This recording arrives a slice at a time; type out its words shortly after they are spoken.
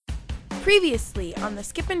Previously on the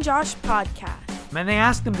Skip and Josh podcast. And they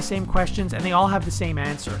ask them the same questions, and they all have the same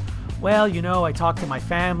answer. Well, you know, I talked to my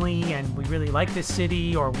family, and we really like this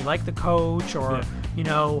city, or we like the coach, or, you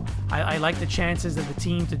know, I like the chances of the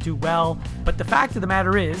team to do well. But the fact of the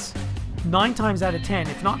matter is, 9 times out of 10,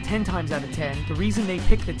 if not 10 times out of 10, the reason they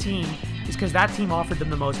pick the team is because that team offered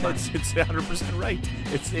them the most money. It's 100% right.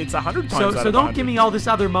 It's 100 times out of 100. So don't give me all this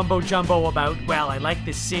other mumbo jumbo about, well, I like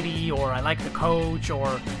this city, or I like the coach,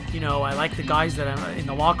 or, you know, I like the guys that are in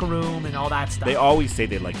the locker room and all that stuff. They always say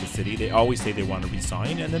they like the city. They always say they want to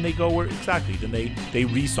resign, and then they go where exactly. Then they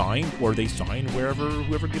resign or they sign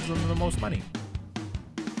whoever gives them the most money.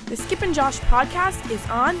 The Skip and Josh podcast is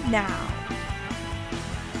on now.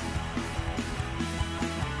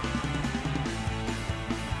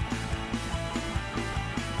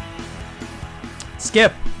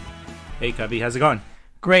 Skip. Hey, Cubby, how's it going?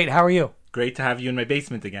 Great, how are you? Great to have you in my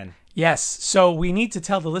basement again. Yes, so we need to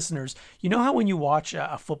tell the listeners, you know how when you watch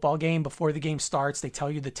a football game, before the game starts, they tell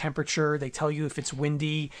you the temperature, they tell you if it's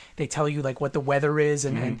windy, they tell you like what the weather is,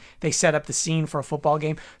 and they set up the scene for a football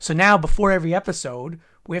game. So now before every episode,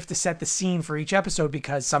 we have to set the scene for each episode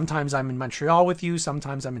because sometimes I'm in Montreal with you,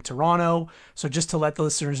 sometimes I'm in Toronto. So just to let the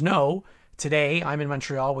listeners know, today I'm in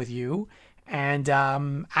Montreal with you. And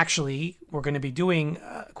actually, we're going to be doing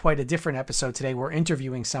quite a different episode today. We're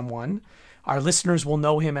interviewing someone. Our listeners will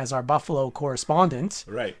know him as our Buffalo correspondent.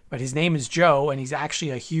 Right. But his name is Joe, and he's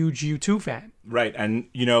actually a huge U2 fan. Right. And,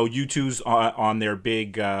 you know, U2's on their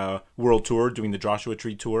big world tour, doing the Joshua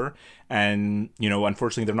Tree tour. And, you know,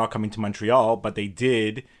 unfortunately, they're not coming to Montreal, but they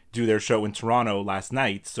did do their show in Toronto last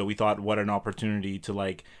night. So we thought, what an opportunity to,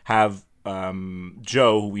 like, have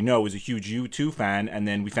Joe, who we know is a huge U2 fan, and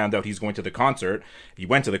then we found out he's going to the concert. He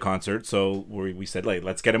went to the concert, so we said, like,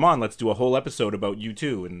 let's get him on. Let's do a whole episode about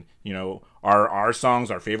U2 and, you know, our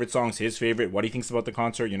songs, our favorite songs, his favorite, what he thinks about the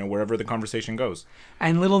concert, you know, wherever the conversation goes.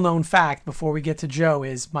 And little known fact before we get to Joe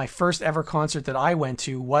is my first ever concert that I went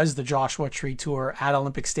to was the Joshua Tree tour at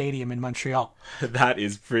Olympic Stadium in Montreal. That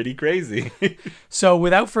is pretty crazy. So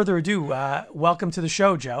without further ado, welcome to the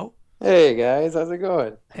show, Joe. Hey guys, how's it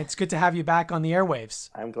going? It's good to have you back on the airwaves.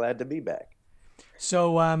 I'm glad to be back.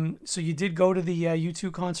 So you did go to the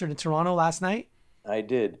U2 concert in Toronto last night? I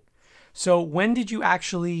did. So when did you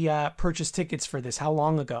actually purchase tickets for this? How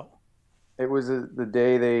long ago? It was the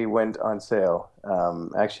day they went on sale.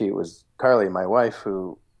 Actually, it was Carly, my wife,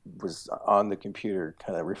 who was on the computer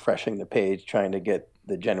kind of refreshing the page, trying to get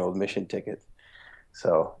the general admission ticket.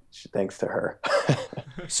 So thanks to her.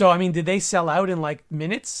 So, I mean, did they sell out in like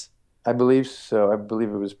minutes? I believe so. I believe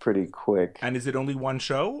it was pretty quick. And is it only one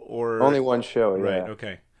show or only one show? Yeah. Right.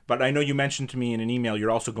 Okay. But I know you mentioned to me in an email you're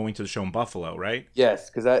also going to the show in Buffalo, right? Yes,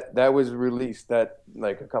 because that was released that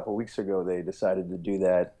like a couple weeks ago. They decided to do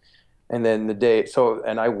that, and then the day. So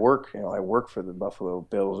and I work for the Buffalo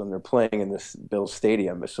Bills, and they're playing in this Bills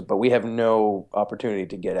stadium. So, but we have no opportunity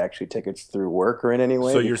to get actually tickets through work or in any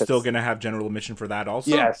way. So you're still going to have general admission for that also?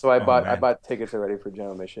 Yeah. So I bought tickets already for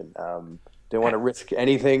general admission. Didn't want to risk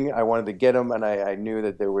anything. I wanted to get them, and I knew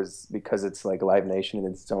that there was, because it's like Live Nation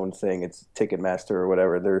and its own thing, it's Ticketmaster or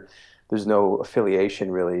whatever. There's no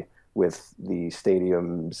affiliation really with the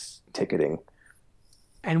stadium's ticketing.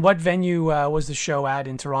 And what venue was the show at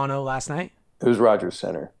in Toronto last night? It was Rogers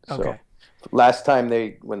Center. Okay. So last time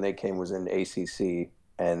when they came was in ACC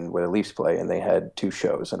and where the Leafs play, and they had 2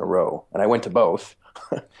 shows in a row, and I went to both.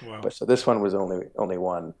 Wow. But so this one was only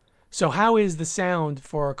one. So how is the sound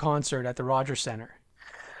for a concert at the Rogers Center?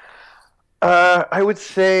 I would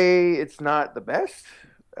say it's not the best.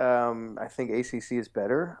 I think ACC is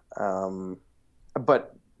better.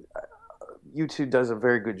 But U2 does a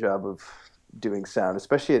very good job of doing sound,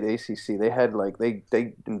 especially at ACC. They had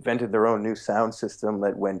they invented their own new sound system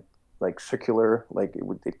that went like circular, like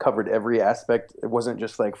it covered every aspect. It wasn't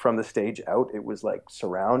just like from the stage out. It was like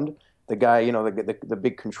surround. The guy, you know, the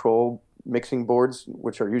big control mixing boards,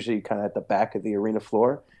 which are usually kind of at the back of the arena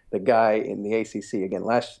floor. The guy in the ACC, again,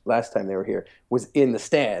 last time they were here, was in the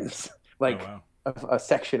stands, like a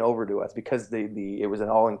section over to us, because it was an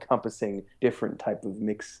all-encompassing different type of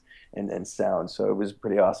mix and sound. So it was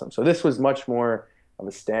pretty awesome. So this was much more of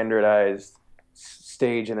a standardized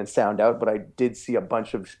stage and then sound out, but I did see a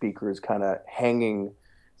bunch of speakers kind of hanging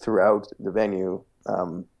throughout the venue,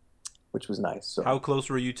 which was nice. So how close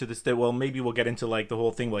were you to the stage? Well, maybe we'll get into like the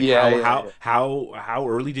whole thing. Like how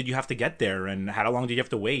early did you have to get there, and how long did you have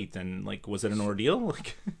to wait? And like, was it an ordeal?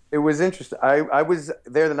 Like, it was interesting. I was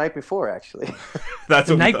there the night before, actually. That's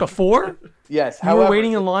the night before? Yes. You were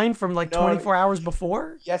waiting in line from like 24 hours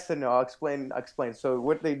before? Yes and no. I'll explain. So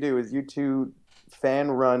what they do is U2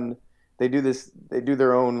 fan run they do this. They do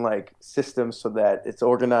their own like system so that it's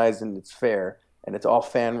organized and it's fair and it's all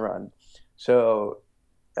fan run. So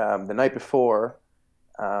the night before,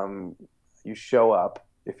 you show up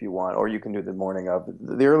if you want, or you can do the morning of.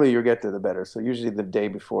 The earlier you get there, the better. So usually the day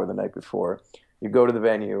before, the night before, you go to the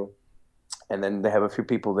venue, and then they have a few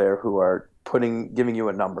people there who are giving you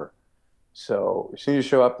a number. So as soon as you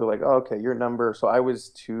show up, they're like, "Oh, okay, your number." So I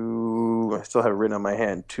still have it written on my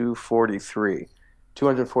hand, 243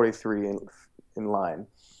 in line.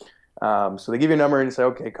 So they give you a number and say,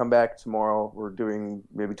 "Okay, come back tomorrow. We're doing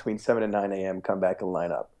maybe between 7 and 9 a.m. Come back and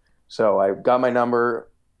line up." So I got my number,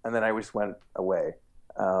 and then I just went away.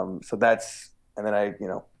 And then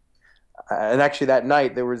and actually that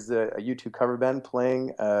night there was a U2 cover band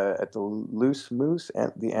playing at the Loose Moose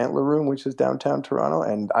and the Antler Room, which is downtown Toronto.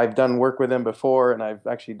 And I've done work with them before, and I've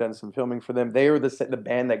actually done some filming for them. They were the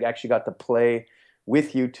band that actually got to play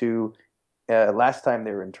with U2 last time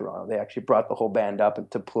they were in Toronto. They actually brought the whole band up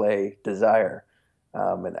to play Desire.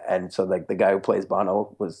 And so like the guy who plays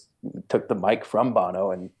Bono took the mic from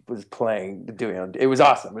Bono and was doing it was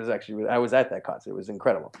awesome. It was actually, I was at that concert. It was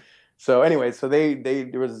incredible. So anyway, so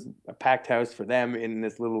there was a packed house for them in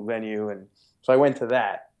this little venue, and so I went to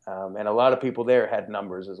that. And a lot of people there had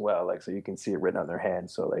numbers as well, like so you can see it written on their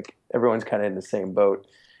hands. So like everyone's kind of in the same boat.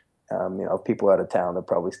 People out of town, they're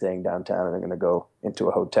probably staying downtown and they're going to go into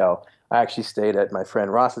a hotel. I actually stayed at my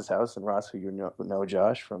friend Ross's house, and Ross, who you know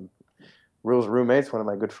Josh from Rules Roommates, one of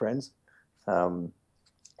my good friends.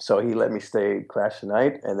 So he let me crash the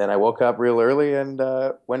night, and then I woke up real early and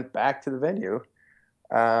went back to the venue.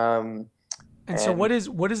 So what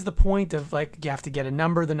is the point of like you have to get a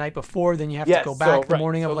number the night before, then you have to go back the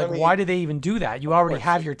morning of why do they even do that? You already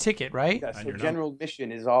have your ticket, right? Yeah, so general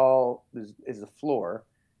admission is the floor.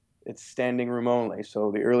 It's standing room only.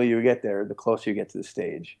 So the earlier you get there, the closer you get to the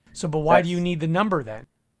stage. So, but why do you need the number then?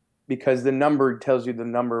 Because the number tells you the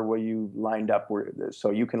number where you lined up.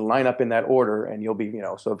 So you can line up in that order, and you'll be,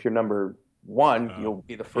 so if you're number one, you'll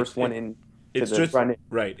be the first one in. It's just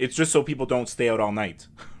right. It's just so people don't stay out all night,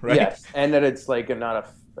 right? Yes, and that it's like not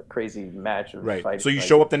a crazy match of right. fighting. So you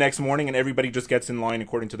show up the next morning, and everybody just gets in line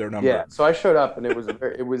according to their number. Yeah. So I showed up, and it was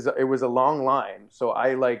a long line. So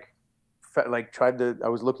I I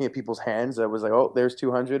was looking at people's hands. I was like, oh, there's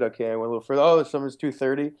 200. Okay, I went a little further. Oh, someone's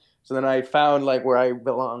 230. So then I found like where I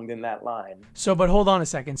belonged in that line. So, but hold on a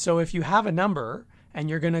second. So if you have a number and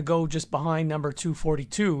you're going to go just behind number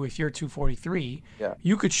 242, if you're 243,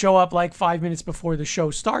 you could show up like 5 minutes before the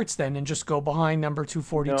show starts then and just go behind number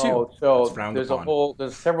 242. No, so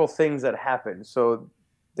there's several things that happen. So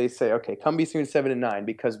they say, okay, come between 7 and 9,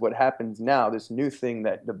 because what happens now, this new thing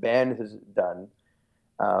that the band has done,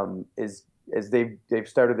 is they've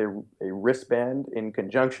started a wristband in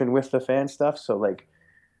conjunction with the fan stuff. So like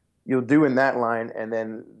you'll do in that line, and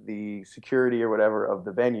then the security or whatever of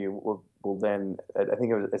the venue will then, I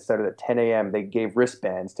think it started at 10 a.m. They gave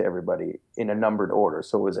wristbands to everybody in a numbered order.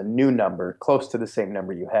 So it was a new number close to the same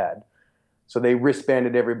number you had. So they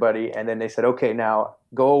wristbanded everybody, and then they said, okay, now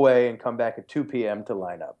go away and come back at 2 p.m. to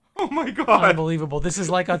line up. Oh my God. Unbelievable. This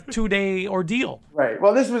is like a 2-day ordeal. Right.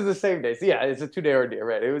 Well, this was the same day. So yeah, it's a 2-day ordeal,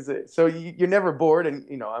 right? It was so you're never bored, and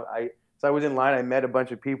I was in line. I met a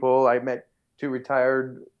bunch of people. I met 2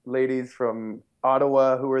 retired ladies from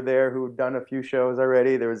Ottawa who were there who had done a few shows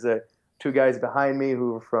already. There was 2 guys behind me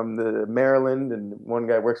who were from the Maryland, and one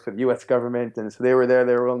guy works for the U.S. government, and so they were there.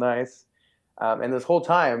 They were real nice. And this whole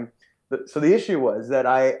time, so the issue was that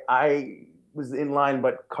I was in line,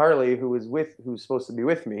 but Carly, who's supposed to be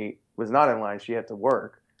with me, was not in line. She had to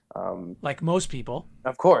work. Like most people.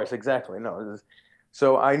 Of course, exactly. No,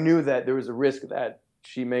 so I knew that there was a risk that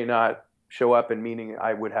she may not show up, and meaning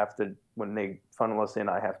I would have to, when they funnel us in,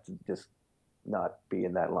 I have to just not be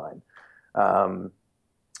in that line.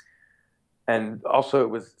 And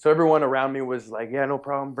also so everyone around me was like, yeah, no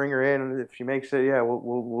problem, bring her in. If she makes it, yeah,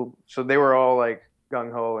 we'll. So they were all like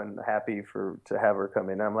gung ho and happy to have her come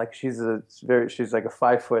in. And I'm like, she's like a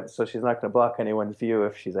 5 foot, so she's not going to block anyone's view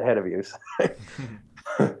if she's ahead of you. So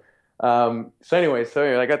anyway,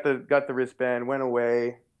 I got the wristband, went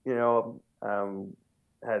away,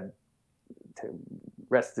 had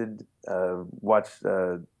rested, watched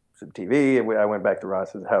some TV. I went back to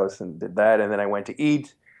Ross's house and did that, and then I went to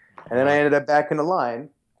eat, and then I ended up back in the line.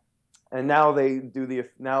 And now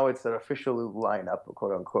now it's an official lineup,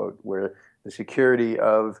 quote unquote, where the security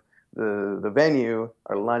of the venue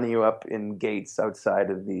are lining you up in gates outside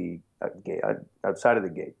of the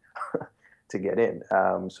gate to get in.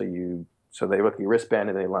 So they look at your wristband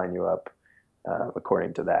and they line you up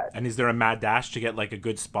according to that. And is there a mad dash to get like a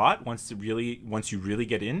good spot once you really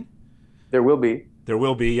get in? There will be. There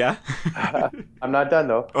will be, yeah. I'm not done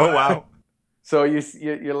though. Oh wow. So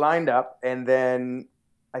you lined up, and then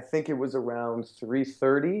I think it was around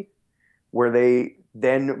 3:30 where they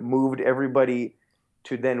then moved everybody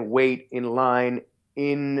to then wait in line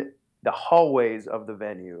in the hallways of the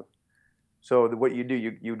venue. So what you do,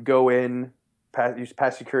 you'd go in, you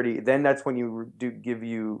pass security. Then that's when you give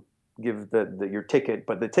your ticket.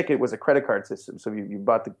 But the ticket was a credit card system, so you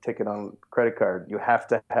bought the ticket on credit card. You have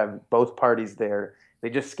to have both parties there. They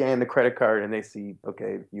just scan the credit card and they see,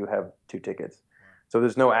 okay, you have 2 tickets. So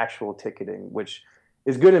there's no actual ticketing, which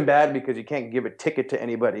is good and bad because you can't give a ticket to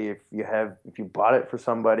anybody if you bought it for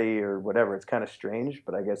somebody or whatever. It's kind of strange,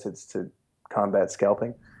 but I guess it's to combat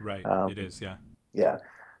scalping. Right. It is. Yeah. Yeah.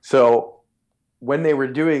 So when they were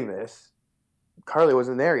doing this, Carly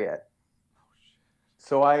wasn't there yet.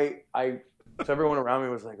 So so everyone around me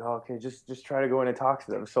was like, "Oh, okay, just try to go in and talk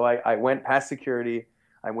to them." So I went past security.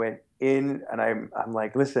 I went in and I'm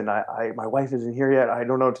like, "Listen, my wife isn't here yet. I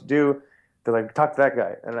don't know what to do." They're like, "Talk to that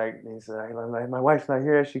guy." And he said, "My wife's not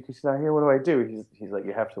here. She's not here. What do I do?" He's like,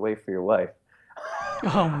 "You have to wait for your wife."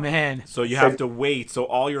 Oh man. So you have to wait. So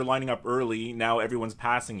all you're lining up early. Now everyone's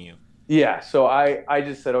passing you. Yeah. So I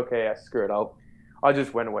just said, "Okay, screw it. I'll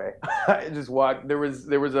just went away." I just walked. There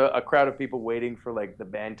was a crowd of people waiting for like the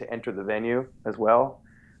band to enter the venue as well.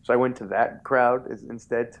 So I went to that crowd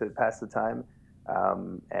instead to pass the time.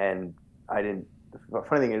 And I didn't. The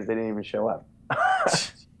funny thing is, they didn't even show up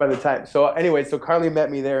by the time. So anyway, so Carly met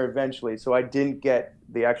me there eventually. So I didn't get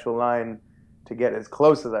the actual line to get as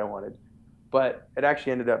close as I wanted, but it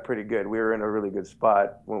actually ended up pretty good. We were in a really good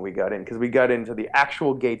spot when we got in because we got into the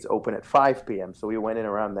actual gates open at 5 p.m. So we went in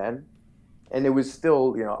around then. And it was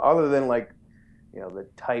still, other than like, the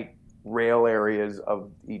tight rail areas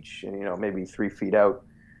of each, maybe 3 feet out,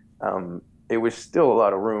 it was still a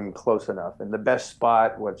lot of room close enough. And the best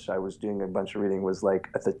spot, which I was doing a bunch of reading, was like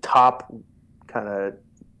at the top kind of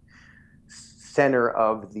center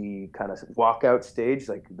of the kind of walkout stage.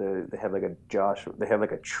 Like they have like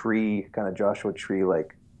a tree, kind of Joshua tree,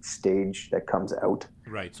 like stage that comes out.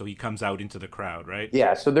 Right. So he comes out into the crowd, right?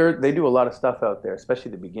 Yeah. So they do a lot of stuff out there,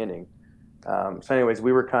 especially the beginning. So anyways,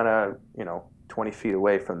 we were kind of, 20 feet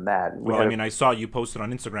away from that. I saw you posted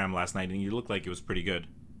on Instagram last night and you looked like it was pretty good.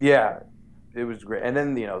 Yeah, it was great. And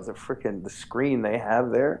then, the screen they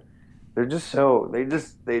have there, they're just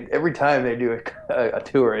every time they do a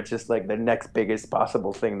tour, it's just like the next biggest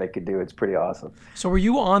possible thing they could do. It's pretty awesome. So were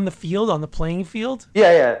you on the field, on the playing field?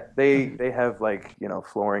 Yeah. They have like,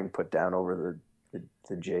 flooring put down over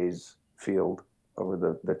the Jays field,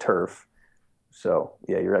 over the turf. So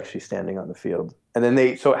yeah, you're actually standing on the field, and then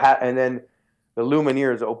and then the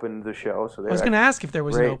Lumineers opened the show. So I was going to ask if there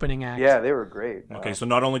was great. an opening act. Yeah, they were great. Okay, so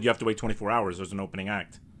not only do you have to wait 24 hours, there's an opening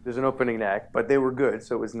act. There's an opening act, but they were good,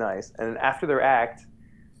 so it was nice. And then after their act,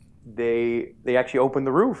 they actually opened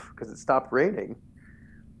the roof because it stopped raining.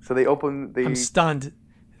 So they opened the. I'm stunned.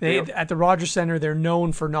 At the Rogers Center, they're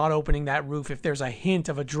known for not opening that roof. If there's a hint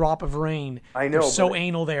of a drop of rain, I know, they're so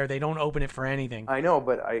anal there, they don't open it for anything. I know,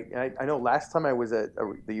 but I know last time I was at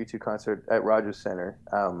the U2 concert at Rogers Center,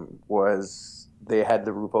 was they had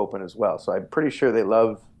the roof open as well. So I'm pretty sure they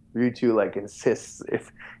love U2, like insists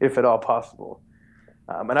if at all possible.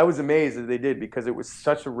 And I was amazed that they did because it was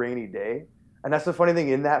such a rainy day. And that's the funny thing.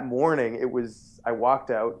 In that morning, I walked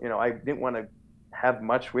out. I didn't want to have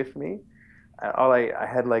much with me. I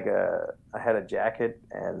had a jacket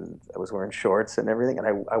and I was wearing shorts and everything, and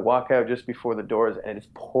I walk out just before the doors and it's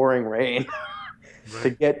pouring rain.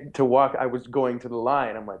 Right. to walk, I was going to the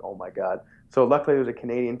line. I'm like, oh my god! So luckily there was a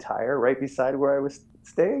Canadian Tire right beside where I was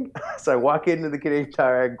staying. So I walk into the Canadian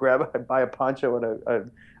Tire, I buy a poncho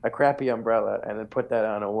and a crappy umbrella, and then put that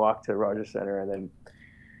on and walk to Rogers Center and then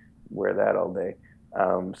wear that all day.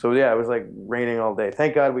 So yeah, it was like raining all day.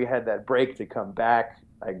 Thank God we had that break to come back.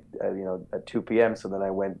 At 2 p.m. So then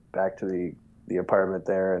I went back to the apartment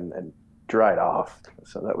there and dried off.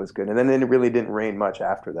 So that was good. And then it really didn't rain much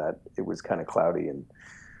after that. It was kind of cloudy and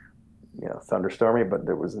thunderstormy, but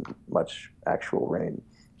there wasn't much actual rain.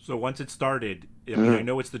 So once it started, I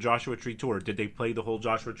know it's the Joshua Tree tour. Did they play the whole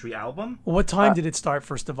Joshua Tree album? Well, what time did it start,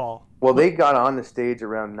 first of all? Well, they got on the stage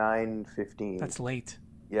around 9:15. That's late.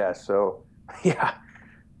 Yeah. So yeah.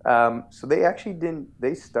 So they actually didn't.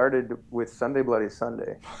 They started with Sunday Bloody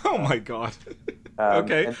Sunday. Oh my God.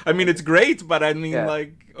 Okay. It's great, but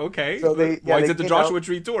okay. So why is it the Joshua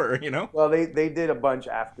Tree tour? Well, they did a bunch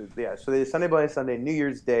after. Yeah. So they did Sunday Bloody Sunday, New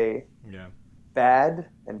Year's Day. Yeah. Bad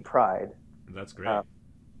and Pride. That's great.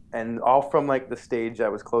 And all from like the stage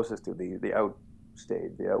that was closest to the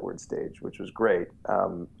outward stage, which was great.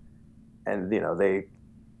 And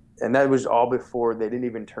and that was all before they didn't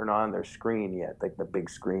even turn on their screen yet, like the big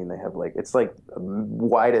screen they have. Like it's like the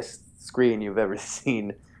widest screen you've ever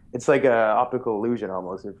seen. It's like an optical illusion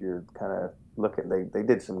almost if you're kind of looking. They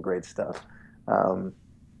did some great stuff. Um,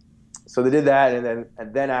 so they did that,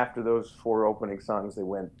 and then after those four opening songs, they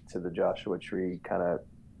went to the Joshua Tree kind of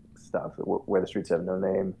stuff, where the streets have no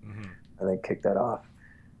name, and they kicked that off.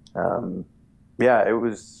 Yeah, it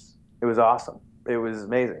was awesome. It was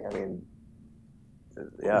amazing. I mean,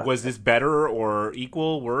 yeah. Was this better or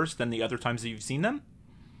equal, worse than the other times that you've seen them?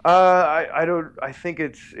 I don't. I think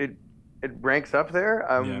it ranks up there.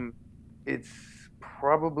 Yeah. It's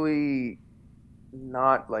probably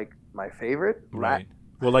not like my favorite. Right.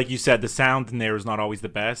 Well, like you said, the sound in there is not always the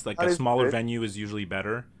best. Like Not a as smaller good. venue is usually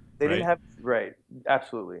better. They Right. didn't have right.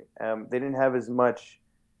 Absolutely. They didn't have as much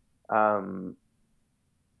um,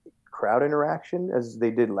 crowd interaction as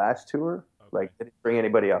they did last tour. Like they didn't bring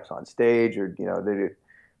anybody up on stage, or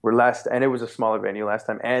were last, and it was a smaller venue last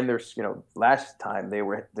time. And there's last time they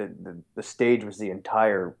were the stage was the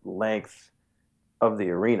entire length of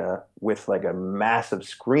the arena with like a massive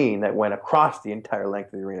screen that went across the entire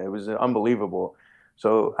length of the arena. It was unbelievable.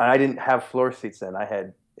 So I didn't have floor seats then. I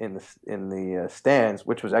had in the stands,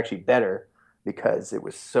 which was actually better because it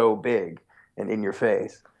was so big and in your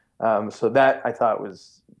face. So that I thought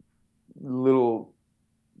was little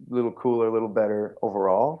cooler, a little better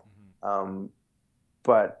overall.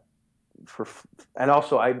 But and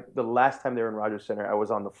also the last time they were in Rogers Center, I was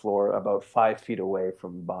on the floor about 5 feet away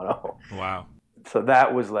from Bono. Wow. So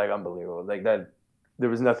that was like unbelievable. Like that, there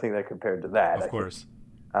was nothing that compared to that. Of course.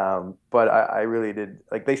 But I really did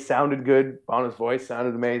like. They sounded good. Bono's voice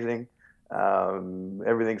sounded amazing.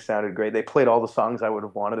 Everything sounded great. They played all the songs I would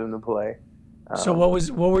have wanted them to play. So what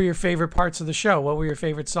were your favorite parts of the show? What were your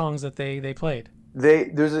favorite songs that they played?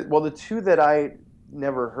 The two that I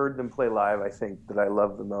never heard them play live, I think that I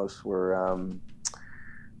loved the most were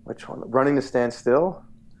which one? Running to Stand Still,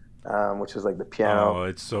 which is like the piano. Oh,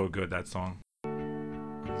 it's so good, that song.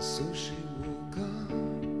 So she woke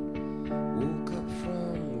up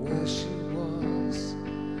from where she was,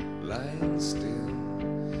 lying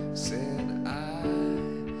still, said, I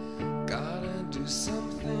gotta do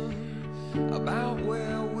something about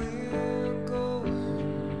where we're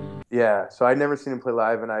going. Yeah, so I'd never seen him play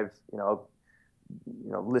live, and I've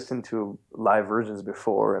listened to live versions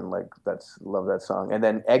before, and like love that song. And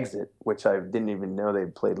then Exit, which I didn't even know they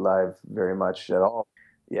played live very much at all.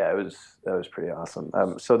 Yeah, that was pretty awesome.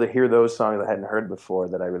 So to hear those songs I hadn't heard before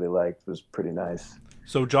that I really liked was pretty nice.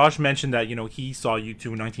 So Josh mentioned that he saw you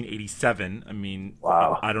two in 1987. I mean,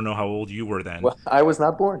 wow. I don't know how old you were then. Well, I was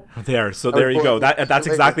not born. So there you go. That's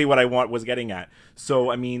exactly what I was getting at. So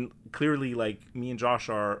I mean, clearly, like me and Josh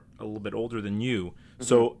are a little bit older than you. Mm-hmm.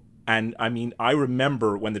 So, and I mean, I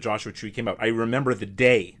remember when the Joshua Tree came out. I remember the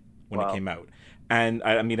day when it came out. And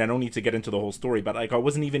I mean, I don't need to get into the whole story, but like I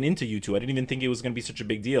wasn't even into U2. I didn't even think it was going to be such a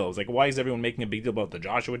big deal. I was like, why is everyone making a big deal about the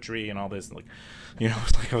Joshua Tree and all this? And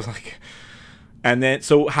like, I was like, and then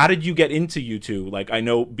so how did you get into U2? Like I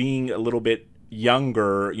know being a little bit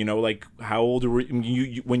younger, like how old were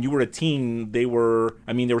you when you were a teen? They were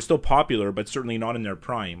still popular, but certainly not in their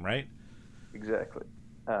prime, right? Exactly.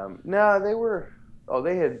 No, they were. Oh,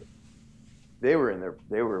 They were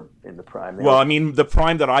in the prime. I mean, the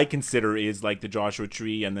prime that I consider is like the Joshua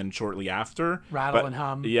Tree, and then shortly after, Rattle and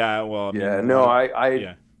Hum. Yeah, well, I mean, no, I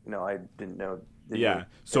didn't know.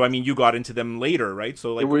 So I mean, you got into them later, right?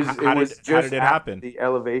 So like, how did it happen? The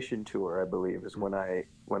Elevation tour, I believe, is when I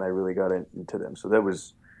really got into them. So that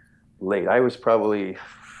was late. I was probably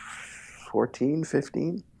 14,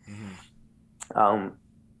 15. Mm-hmm.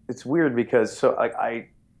 It's weird because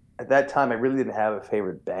at that time, I really didn't have a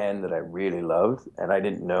favorite band that I really loved, and I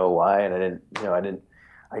didn't know why, and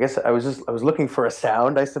I guess I was looking for a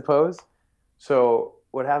sound, I suppose. So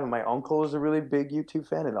what happened? My uncle was a really big U2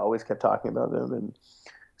 fan and always kept talking about them, and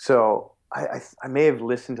so I may have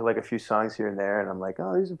listened to like a few songs here and there, and I'm like,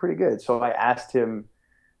 oh, these are pretty good. So I asked him.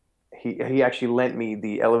 He actually lent me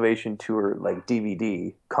the Elevation tour like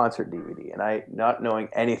DVD, concert DVD, and I, not knowing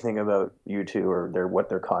anything about U2 or what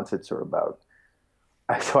their concerts are about.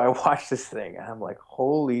 So I watched this thing and I'm like,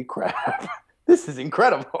 holy crap, this is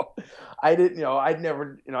incredible. I didn't, I'd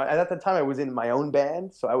never, at the time I was in my own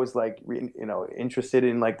band. So I was like, interested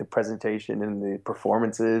in like the presentation and the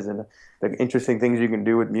performances and the interesting things you can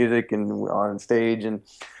do with music and on stage. And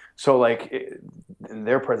so like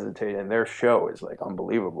their presentation and their show is like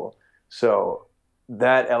unbelievable. So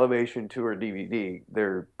that Elevation tour DVD,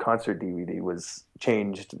 their concert DVD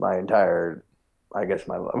changed my entire, I guess,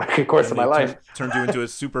 my course of my life. Turned you into a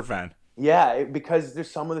super fan. Yeah, because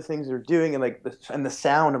there's some of the things they're doing, and like the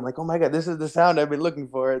sound. I'm like, oh my god, this is the sound I've been looking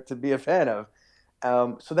for to be a fan of.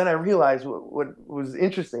 So then I realized what was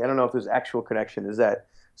interesting. I don't know if there's actual connection. Is that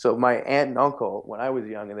so? My aunt and uncle, when I was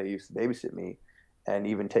young, and they used to babysit me, and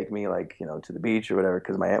even take me like to the beach or whatever,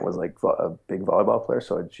 because my aunt was like a big volleyball player,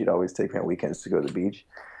 so she'd always take me on weekends to go to the beach,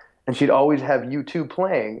 and she'd always have U2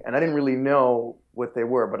 playing, and I didn't really know what they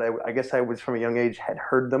were, but I guess I was from a young age had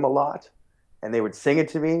heard them a lot, and they would sing it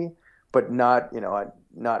to me, but not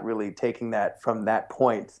not really taking that from that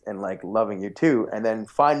point and like loving U2, and then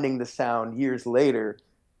finding the sound years later.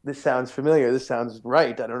 This sounds familiar. This sounds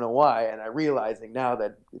right. I don't know why, and I realizing now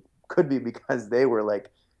that it could be because they were like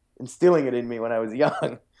instilling it in me when I was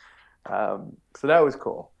young. So that was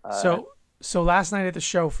cool. So last night at the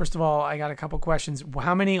show, first of all, I got a couple questions.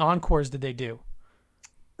 How many encores did they do?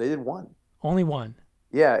 They did one. Only one.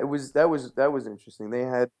 Yeah, that was interesting.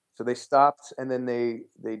 They stopped, and then they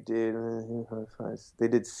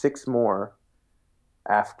did six more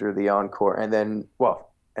after the encore, and then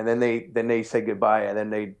they said goodbye, and then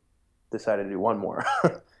they decided to do one more,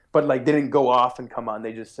 but like didn't go off and come on.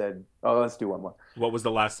 They just said, "Oh, let's do one more." What was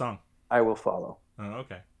the last song? I Will Follow. Oh,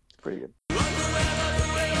 okay. It's pretty good.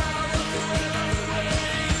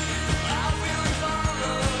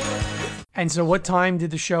 And so what time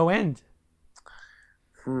did the show end?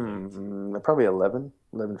 Probably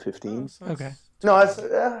 11:15. Okay. No,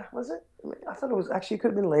 was it? I thought it was actually, it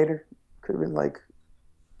could have been later. Could have been like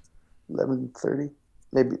 11:30.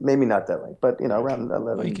 Maybe not that late, but around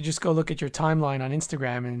 11. Well, you could just go look at your timeline on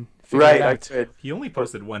Instagram and figure Right, it I out. could. He only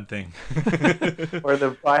posted one thing.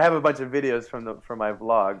 I have a bunch of videos from my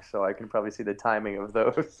vlog, so I can probably see the timing of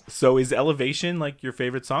those. So is Elevation like your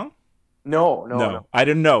favorite song? No. I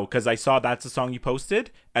didn't know, because I saw that's the song you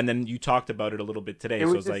posted, and then you talked about it a little bit today. So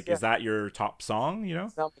I was like, is that your top song?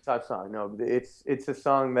 It's not my top song. No, it's a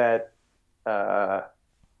song that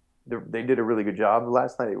they did a really good job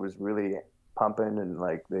last night. It was really pumping, and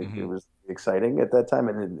like it was exciting at that time,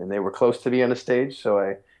 and they were close to the end of stage. So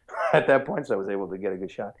at that point, I was able to get a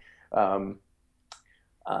good shot. And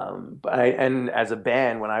as a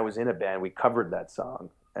band, when I was in a band, we covered that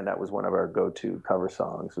song, and that was one of our go-to cover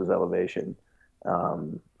songs, was Elevation,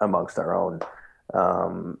 amongst our own.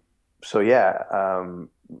 So yeah, do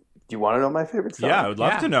you want to know my favorite song? Yeah, I would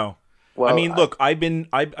love to know. Well, I mean, look, I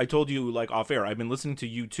told you like off air, I've been listening to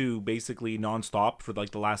U2 basically nonstop for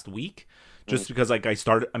like the last week, just because like I'm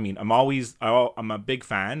a big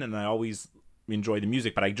fan, and I always enjoy the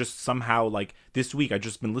music, but I just somehow like this week I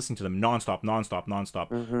just been listening to them nonstop.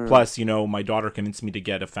 Plus, my daughter convinced me to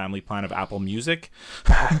get a family plan of Apple Music.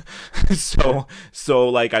 so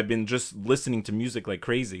like I've been just listening to music like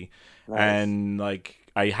crazy. Nice. And like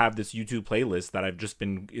I have this YouTube playlist that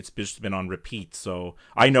it's just been on repeat. So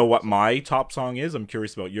I know what my top song is. I'm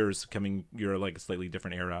curious about yours. You're like a slightly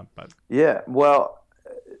different era, but yeah, well,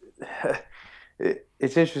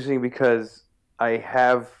 it's interesting because I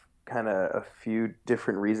have kind of a few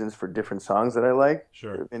different reasons for different songs that I like,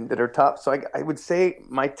 sure, and that are top. So I would say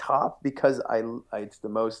my top, because it's the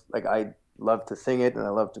most, like, I love to sing it and I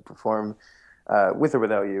love to perform. With or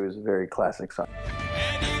Without You is a very classic song.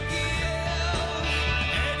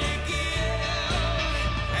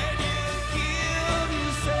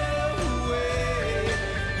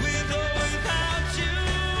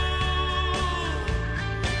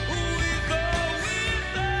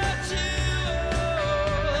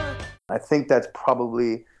 I think that's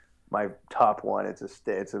probably my top one. It's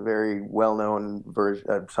a very well-known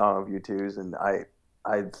song of U2's, and I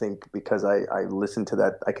think because I listen to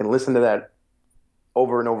that, I can listen to that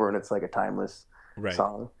over and over, and it's like a timeless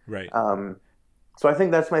song. Right. So I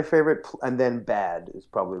think that's my favorite, and then Bad is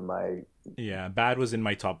probably my. Yeah, Bad was in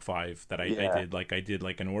my top 5 that I did. Like I did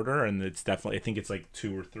like an order, and it's definitely, I think it's like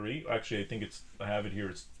 2 or 3. Actually, I think I have it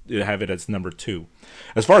here. I have it as number 2.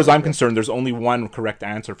 As far as I'm concerned, there's only one correct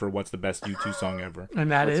answer for what's the best U2 song ever,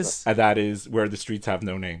 and that is Where the Streets Have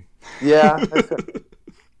No Name. Yeah,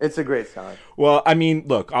 it's a great song. Well, I mean,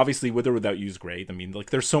 look, obviously, With or Without You is great. I mean, like,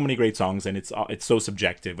 there's so many great songs, and it's so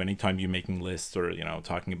subjective anytime you're making lists or,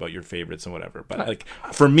 talking about your favorites and whatever. But, like,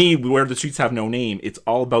 for me, Where the Streets Have No Name, it's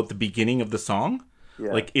all about the beginning of the song.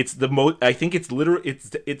 Yeah. Like, it's the most, I think it's literally,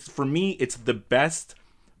 it's for me, it's the best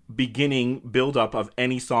beginning build-up of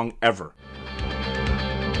any song ever.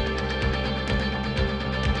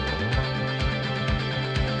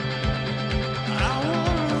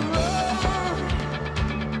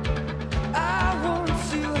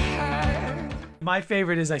 My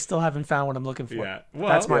favorite is I Still Haven't Found What I'm Looking For. Yeah, well,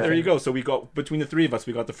 that's my there favorite. you go. So we got, between the three of us,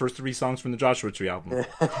 we got the first 3 songs from the Joshua Tree album.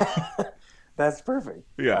 That's perfect.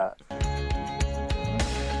 Yeah.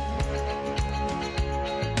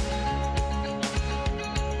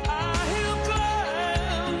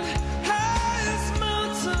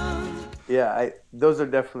 Yeah, those are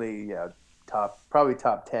definitely probably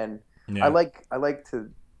top 10. Yeah. I like to,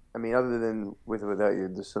 I mean, other than With or Without You,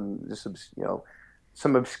 there's some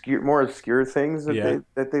some more obscure things that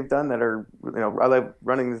they've done that are, I like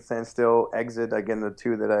Running the Standstill, Exit, again, the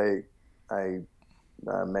two that I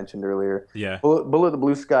mentioned earlier. Yeah. Bullet the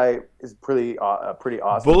Blue Sky is pretty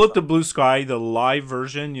awesome. Bullet song. the Blue Sky, the live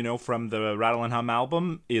version, from the Rattle and Hum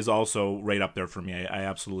album, is also right up there for me. I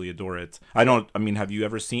absolutely adore it. Have you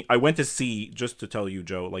ever seen? I went to see, just to tell you,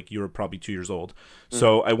 Joe, like, you were probably 2 years old.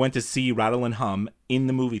 So I went to see Rattle and Hum in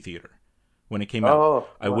the movie theater when it came out. Oh,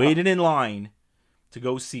 I wow. waited in line to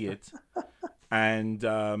go see it. And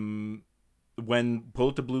when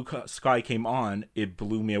Bullet the Blue Sky came on, it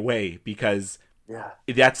blew me away because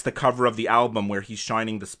that's the cover of the album where he's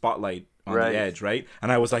shining the spotlight on the edge, right? And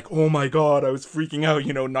I was like, oh my God, I was freaking out.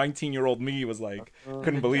 19-year-old me was like,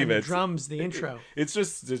 couldn't believe and it. The drums, the intro. It's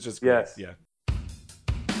just great. Yes. Yeah.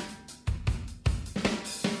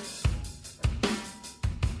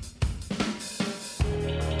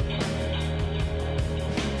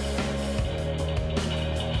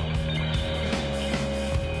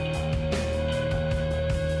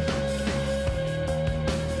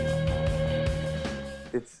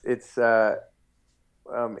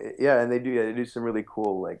 And they do some really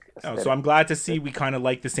cool, like, aesthetic. So I'm glad to see we kind of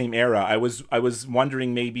like the same era. I was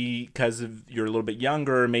wondering, maybe because you're a little bit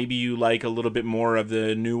younger, maybe you like a little bit more of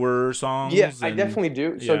the newer songs. Yeah, I definitely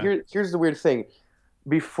do. So here's the weird thing.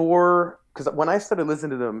 Because when I started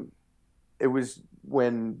listening to them, it was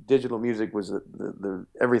when digital music was the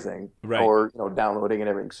everything, right? Or downloading and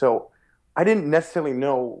everything. So I didn't necessarily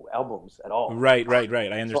know albums at all. Right.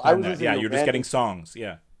 I understand that. Yeah, you're just getting songs.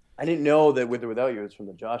 Yeah. I didn't know that With or Without You was from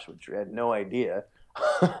the Joshua Tree. I had no idea,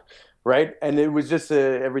 right? And it was just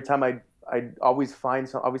every time I'd always find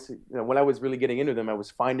some. Obviously, when I was really getting into them, I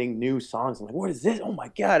was finding new songs. I'm like, what is this? Oh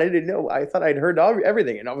my God, I didn't know. I thought I'd heard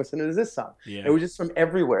everything, and all of a sudden it was this song. Yeah. It was just from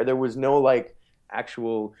everywhere. There was no like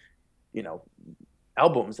actual,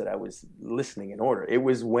 albums that I was listening in order. It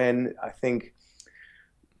was when I think,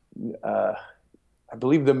 I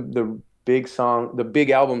believe the big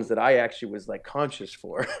albums that I actually was like conscious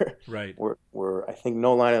for, right, were I think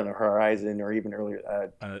No Line on the Horizon, or even earlier.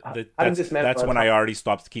 That's when I already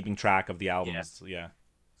stopped keeping track of the albums. Yeah.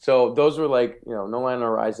 So those were like, No Line on the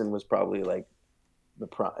Horizon was probably like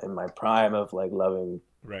in my prime of like loving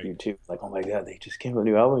U2. Like, oh my God, they just came with a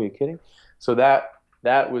new album. Are you kidding? So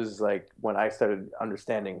that was like when I started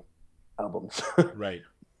understanding albums. Right.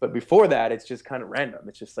 But before that, it's just kind of random.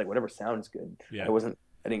 It's just like whatever sounds good. Yeah.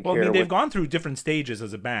 I didn't care. Well, I mean, they've gone through different stages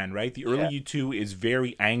as a band, right? The early U2 is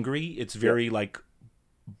very angry. It's very like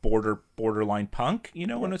borderline punk,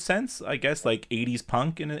 in a sense, I guess, like 80s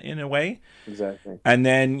punk in a way. Exactly. And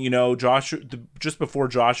then, just before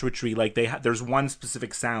Joshua Tree, like there's one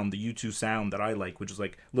specific sound, the U2 sound that I like, which is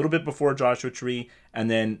like a little bit before Joshua Tree, and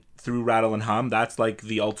then through Rattle and Hum. That's like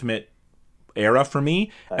the ultimate era for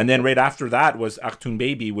me. And then right after that was Achtung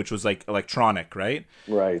Baby, which was like electronic, right?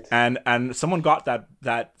 Right. And someone got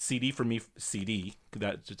that CD for me,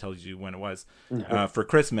 that tells you when it was, for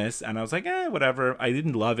Christmas, and I was like, whatever. I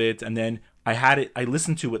didn't love it, and then I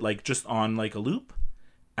listened to it like just on like a loop,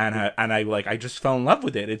 and I just fell in love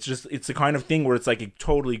with it. It's the kind of thing where it's like it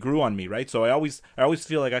totally grew on me, right? So I always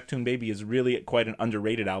feel like Achtung Baby is really quite an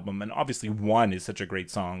underrated album, and obviously One is such a great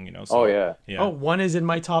song, So, oh yeah. Oh, One is in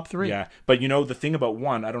my top 3. Yeah, but the thing about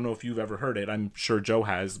One, I don't know if you've ever heard it. I'm sure Joe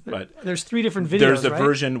has, but there's 3 different videos. There's a right?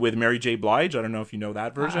 version with Mary J. Blige. I don't know if you know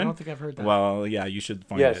that version. I don't think I've heard that. Well, yeah, you should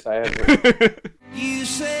find it. Yes, I have heard it. You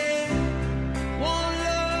say one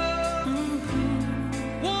love,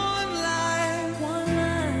 one life,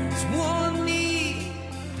 one need,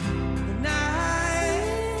 the night,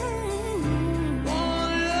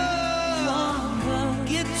 one love,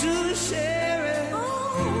 get to share it,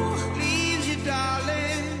 please you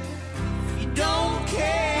darling, you don't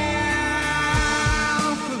care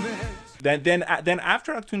for me. Then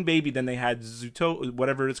after Achtung Baby, then they had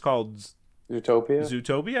whatever it's called.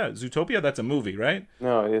 Zootopia, that's a movie, right?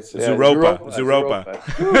 No, it's Zooropa.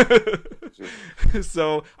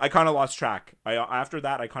 So I kind of lost track. After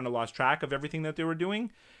that, I kind of lost track of everything that they were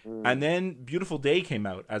doing. And then Beautiful Day came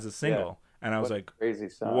out as a single. And I was like, crazy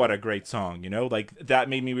song. What a great song, Like, that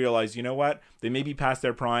made me realize, what? They may be past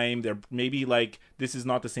their prime. They're maybe like, this is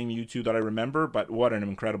not the same U2 that I remember, but what an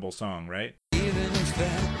incredible song, right? Even if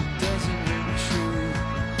that doesn't ring true,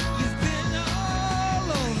 you've been all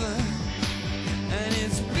over, and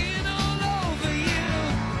it's been all over you.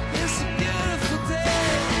 It's a beautiful day,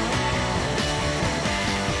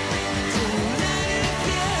 so let it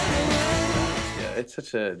get away. Yeah, it's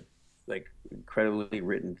such a like incredibly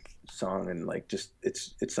written song, and like just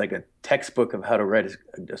it's like a textbook of how to write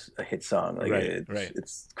a hit song. Like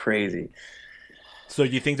it's crazy. So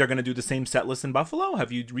you think they're going to do the same set list in Buffalo?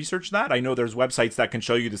 Have you researched that? I know there's websites that can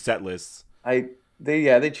show you the set lists.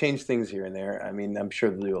 They change things here and there. I mean, I'm sure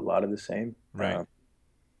they'll do a lot of the same. Right.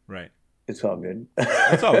 It's all good.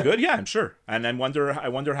 It's all good, yeah, I'm sure. And I wonder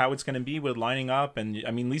how it's going to be with lining up. And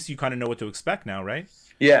I mean, at least you kind of know what to expect now, right?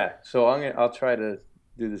 Yeah. So I'll try to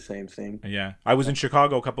do the same thing. Yeah, I was in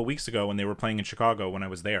Chicago a couple of weeks ago when they were playing in Chicago when I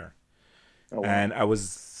was there, and I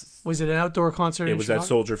was. Was it an outdoor concert? It was at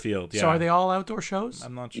Soldier Field. Yeah. So are they all outdoor shows?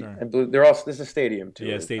 I'm not sure. They're all. This is a stadium tour.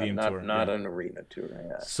 Yeah, stadium tour. Not an arena tour.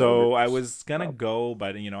 Yeah. So I was gonna go,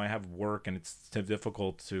 but I have work, and it's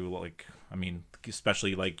difficult to like. I mean,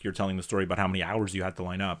 especially like you're telling the story about how many hours you had to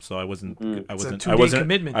line up. So I wasn't.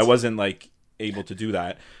 Commitment. I wasn't like able to do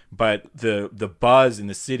that. But the buzz in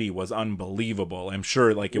the city was unbelievable. I'm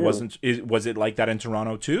sure like it wasn't. Was it like that in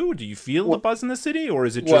Toronto too? Do you feel the buzz in the city, or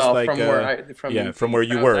is it just like from where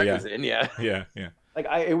you were? Yeah. Like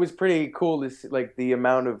it was pretty cool to see like the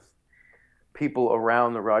amount of people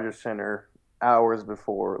around the Rogers Center hours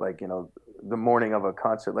before, like the morning of a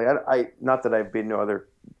concert. Like I not that I've been to other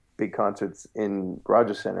big concerts in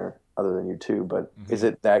Rogers Center other than U2, but is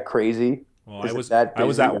it that crazy? Well, I was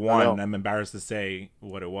at one. I'm embarrassed to say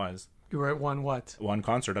what it was. You were at one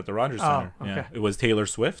concert at the Rogers Center. Okay. Yeah, it was Taylor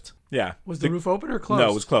Swift. Yeah. Was the roof open or closed?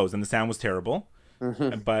 No, it was closed, and the sound was terrible.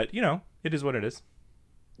 But it is what it is.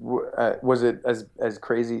 Was it as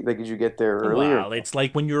crazy? Like, did you get there early? Well, it's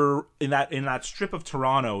like when you're in that strip of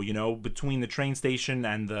Toronto, between the train station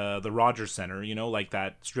and the Rogers Center, like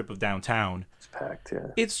that strip of downtown. It's packed, yeah.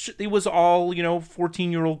 It was all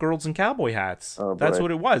 14-year-old girls in cowboy hats. Oh, that's what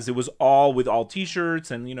it was. It was all with all T-shirts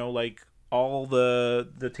and like all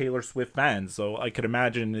the Taylor Swift fans. So I could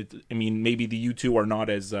imagine it. I mean, maybe the U2 are not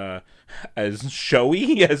as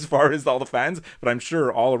showy as far as all the fans, but I'm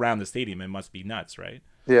sure all around the stadium it must be nuts, right?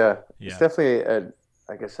 Yeah. It's definitely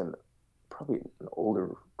probably an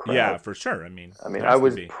older crowd. Yeah, for sure. I mean, I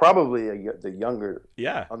was probably the younger.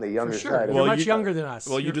 Yeah, on the younger sure. side. You're much younger than us.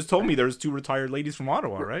 Well, you just told me there's 2 retired ladies from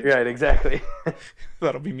Ottawa, right? Right, exactly.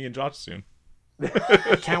 That'll be me and Josh soon.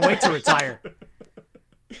 Can't wait to retire.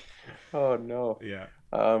 Oh no. Yeah.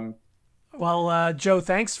 Well, Joe,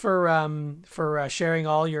 thanks for sharing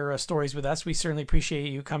all your stories with us. We certainly appreciate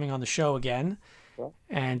you coming on the show again.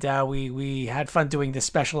 And we had fun doing this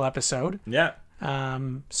special episode. Yeah.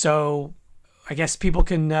 So I guess people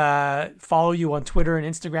can follow you on Twitter and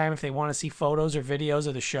Instagram if they want to see photos or videos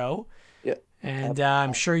of the show. Yeah. And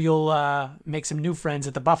I'm sure you'll make some new friends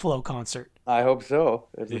at the Buffalo concert. I hope so.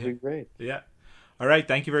 It would be great. Yeah. All right.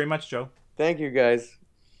 Thank you very much, Joe. Thank you, guys.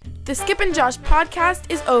 The Skip and Josh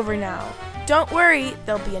podcast is over now. Don't worry,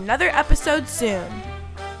 there'll be another episode soon.